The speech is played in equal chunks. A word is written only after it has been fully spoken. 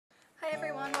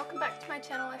everyone, welcome back to my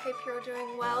channel. I hope you're all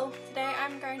doing well. Today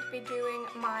I'm going to be doing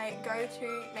my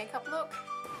go-to makeup look.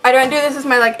 I don't do this as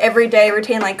my everyday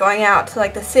routine, like going out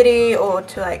to the city or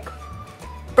to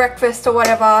breakfast or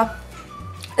whatever.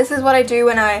 This is what I do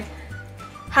when I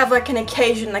have an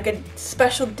occasion, like a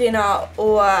special dinner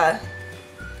or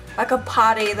a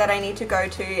party that I need to go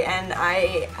to and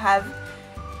I have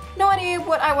no idea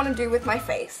what I want to do with my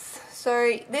face.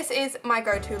 So this is my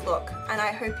go-to look and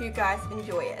I hope you guys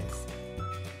enjoy it.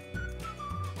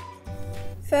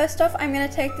 First off, I'm going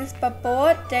to take this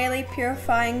Babor Daily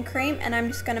Purifying Cream and I'm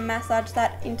just going to massage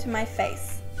that into my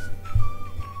face.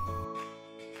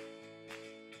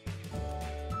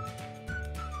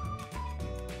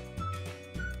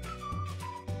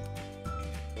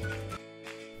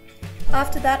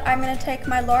 After that, I'm going to take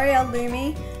my L'Oreal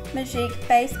Lumi Magique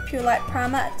Base Pure Light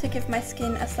Primer to give my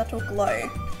skin a subtle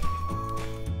glow.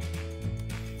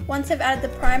 Once I've added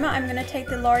the primer, I'm going to take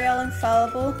the L'Oreal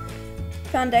Infallible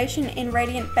Foundation in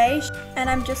Radiant Beige and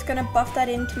I'm just going to buff that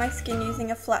into my skin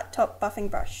using a flat top buffing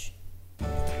brush.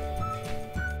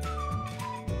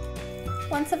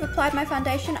 Once I've applied my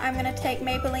foundation, I'm going to take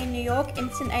Maybelline New York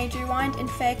Instant Age Rewind in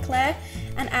Fair Clair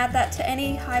and add that to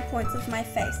any high points of my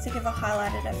face to give a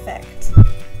highlighted effect.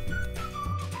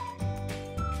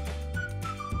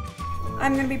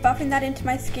 I'm going to be buffing that into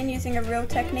my skin using a Real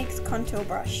Techniques contour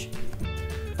brush.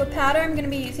 For powder, I'm going to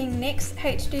be using NYX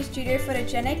HD Studio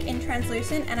Photogenic in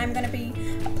Translucent and I'm going to be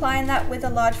applying that with a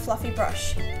large fluffy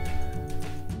brush.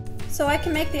 So I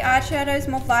can make the eyeshadows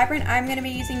more vibrant, I'm going to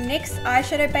be using NYX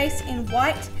eyeshadow base in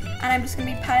white and I'm just going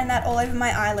to be patting that all over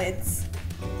my eyelids.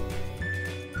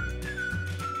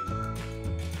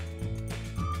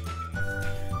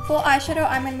 For eyeshadow,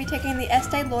 I'm going to be taking the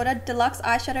Estee Lauder Deluxe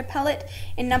Eyeshadow Palette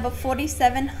in number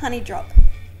 47 Honey Drop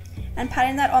and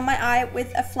patting that on my eye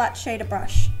with a flat shader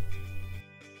brush.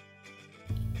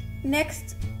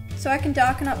 Next, so I can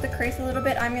darken up the crease a little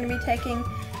bit, I'm going to be taking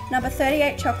number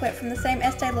 38 Chocolate from the same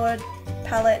Estee Lauder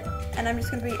palette and I'm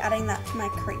just going to be adding that to my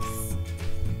crease.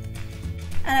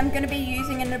 And I'm going to be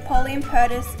using a Napoleon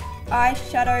Purtis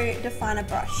eyeshadow definer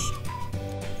brush.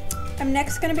 I'm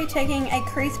next going to be taking a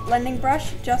crease blending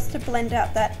brush just to blend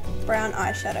out that brown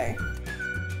eyeshadow.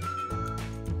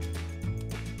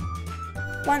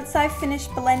 Once I've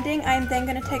finished blending, I am then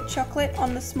going to take Chocolate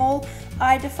on the small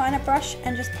eye definer brush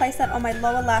and just place that on my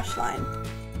lower lash line.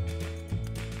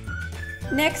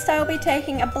 Next, I will be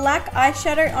taking a black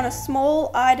eyeshadow on a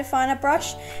small eye definer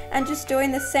brush and just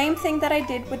doing the same thing that I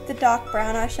did with the dark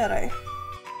brown eyeshadow.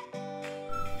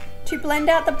 To blend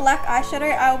out the black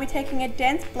eyeshadow, I will be taking a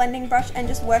dense blending brush and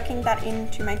just working that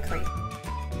into my crease.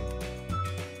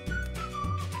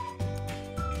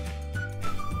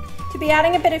 To be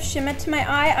adding a bit of shimmer to my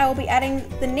eye, I will be adding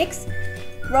the NYX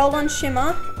Roll-On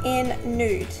Shimmer in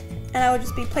Nude. And I will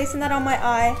just be placing that on my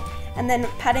eye and then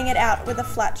patting it out with a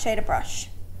flat shader brush.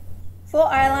 For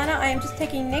eyeliner, I am just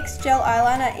taking NYX Gel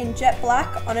Eyeliner in Jet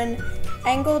Black on an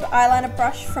angled eyeliner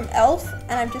brush from e.l.f.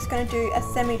 and I'm just going to do a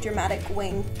semi-dramatic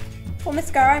wing. For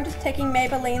mascara, I'm just taking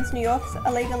Maybelline's New York's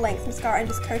Illegal Length Mascara and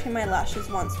just coating my lashes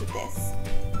once with this.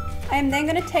 I am then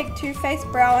going to take Too Faced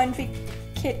Brow Envy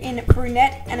Kit in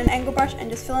Brunette and an angle brush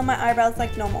and just fill in my eyebrows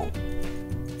like normal.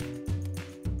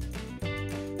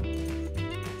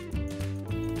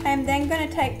 I am then going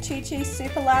to take Chi Chi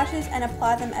Super Lashes and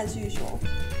apply them as usual.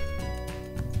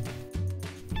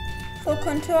 For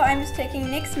contour, I'm just taking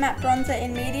NYX Matte Bronzer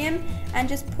in Medium and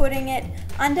just putting it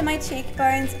under my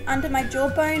cheekbones, under my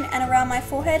jawbone and around my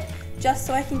forehead just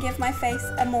so I can give my face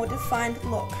a more defined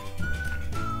look.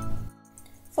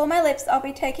 For my lips, I'll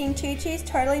be taking Chi Chi's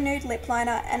Totally Nude Lip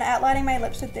Liner and outlining my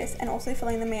lips with this and also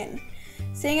filling them in.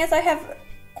 Seeing as I have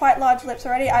quite large lips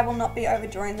already, I will not be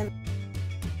overdrawing them.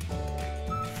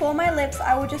 For my lips,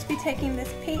 I will just be taking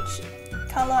this peach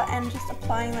colour and just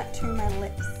applying that to my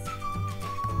lips.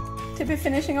 To be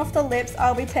finishing off the lips,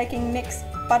 I'll be taking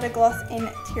NYX Butter Gloss in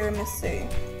Tiramisu.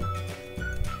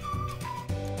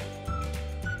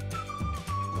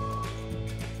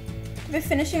 To be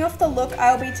finishing off the look,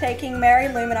 I will be taking Mary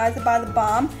Luminizer by The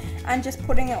Balm and just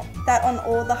putting that on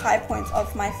all the high points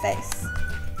of my face.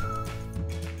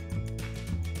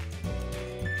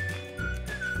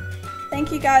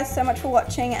 Thank you guys so much for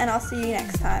watching and I'll see you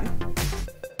next time.